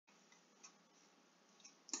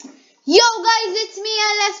guys, it's me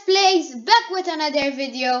LSPLAYZ back with another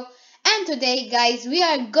video, and today guys we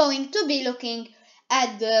are going to be looking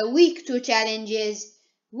at the week 2 challenges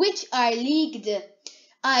which are leaked.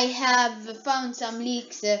 I have found some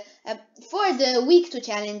leaks for the week 2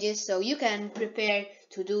 challenges, so you can prepare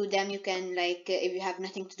to do them. You can if you have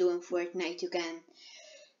nothing to do in Fortnite, you can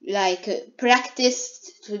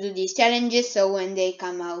practice to do these challenges, so when they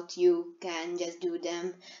come out you can just do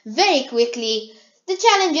them very quickly. The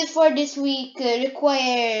challenges for this week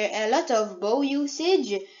require a lot of bow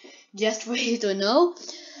usage, just for you to know,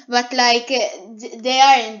 but they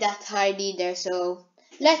aren't that hard either, so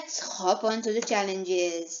let's hop on to the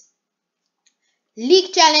challenges.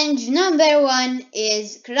 Leak challenge number 1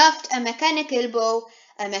 is craft a mechanical bow,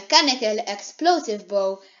 a mechanical explosive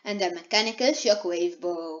bow, and a mechanical shockwave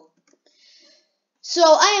bow. So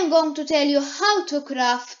I am going to tell you how to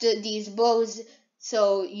craft these bows,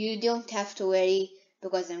 so you don't have to worry,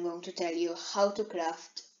 because I'm going to tell you how to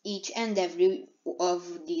craft each and every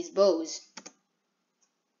of these bows.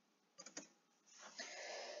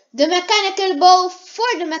 The mechanical bow.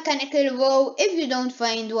 For the mechanical bow, if you don't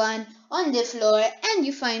find one on the floor and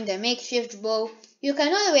you find a makeshift bow, you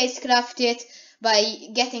can always craft it by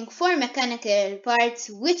getting 4 mechanical parts,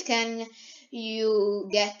 which can you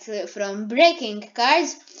get from breaking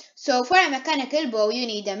cars. So for a mechanical bow you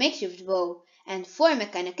need a makeshift bow and 4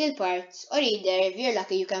 mechanical parts, or either if you're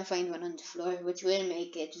lucky you can find one on the floor, which will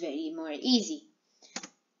make it very more easy.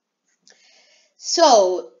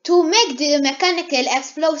 So to make the mechanical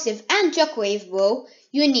explosive and shockwave bow,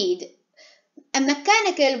 you need a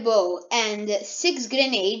mechanical bow and 6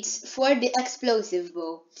 grenades for the explosive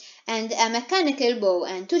bow, and a mechanical bow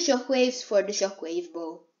and 2 shockwaves for the shockwave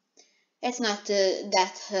bow. It's not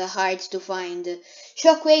that hard to find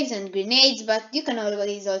shockwaves and grenades, but you can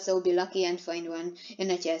always also be lucky and find one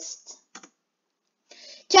in a chest.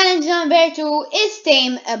 Challenge number 2 is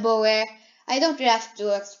tame a bower. I don't have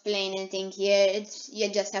to explain anything here, you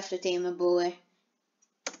just have to tame a bower.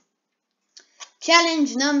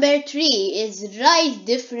 Challenge number 3 is ride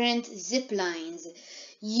different zip lines.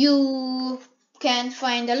 You can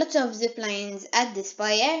find a lot of zip lines at the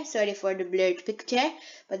spire. Sorry for the blurred picture,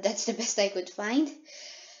 but that's the best I could find.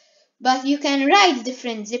 But you can ride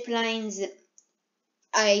different zip lines.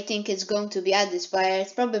 I think it's going to be at the spire.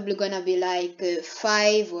 It's probably gonna be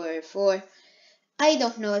 5 or 4. I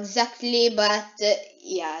don't know exactly, but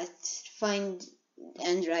yeah, find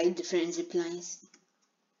and ride different zip lines.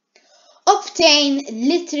 Obtain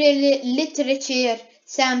literature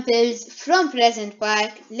samples from Present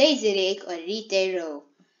Park, Lazy Lake, or Retail Row.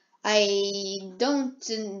 I don't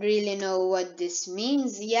really know what this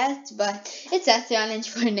means yet, but it's a challenge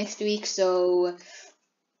for next week, so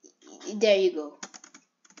there you go.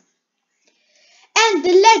 And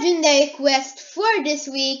the legendary quest for this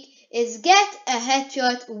week is get a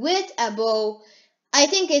headshot with a bow. I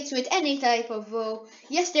think it's with any type of bow.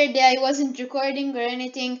 Yesterday I wasn't recording or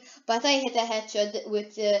anything, but I hit a headshot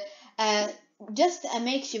with just a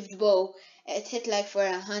makeshift bow. It hit for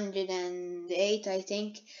 108, I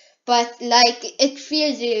think. But it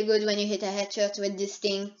feels really good when you hit a headshot with this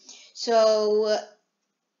thing. So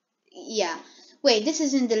yeah. Wait, this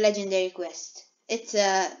isn't the legendary quest. It's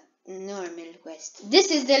a normal quest. This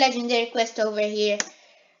is the legendary quest over here.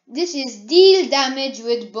 This is deal damage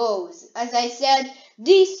with bows. As I said,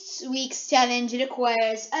 this week's challenge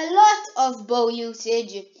requires a lot of bow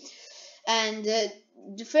usage, and the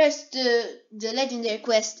legendary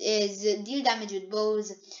quest is deal damage with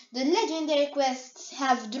bows. The legendary quests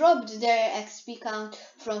have dropped their XP count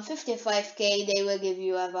from 55k, they will give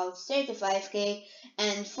you about 35k,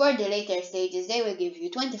 and for the later stages they will give you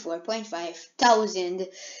 24.5 thousand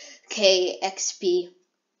k XP.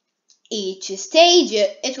 Each stage,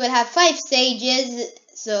 it will have 5 stages,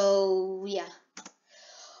 so yeah.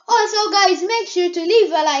 Also guys, make sure to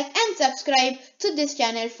leave a like and subscribe to this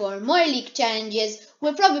channel for more leak challenges.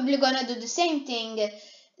 We're probably gonna do the same thing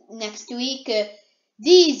next week.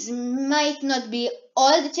 These might not be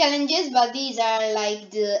all the challenges, but these are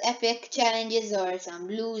the epic challenges or some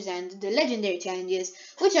blues and the legendary challenges,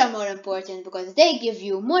 which are more important because they give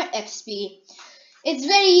you more XP. It's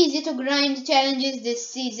very easy to grind challenges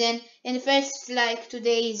this season. In the first 2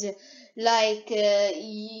 days,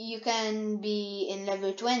 you can be in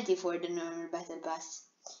level 20 for the normal battle pass.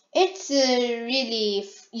 It's really,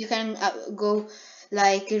 you can go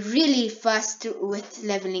really fast with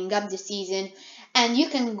leveling up this season, and you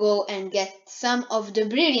can go and get some of the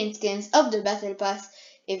brilliant skins of the battle pass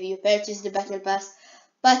if you purchase the battle pass.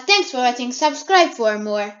 But thanks for watching, subscribe for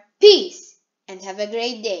more, peace, and have a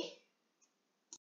great day.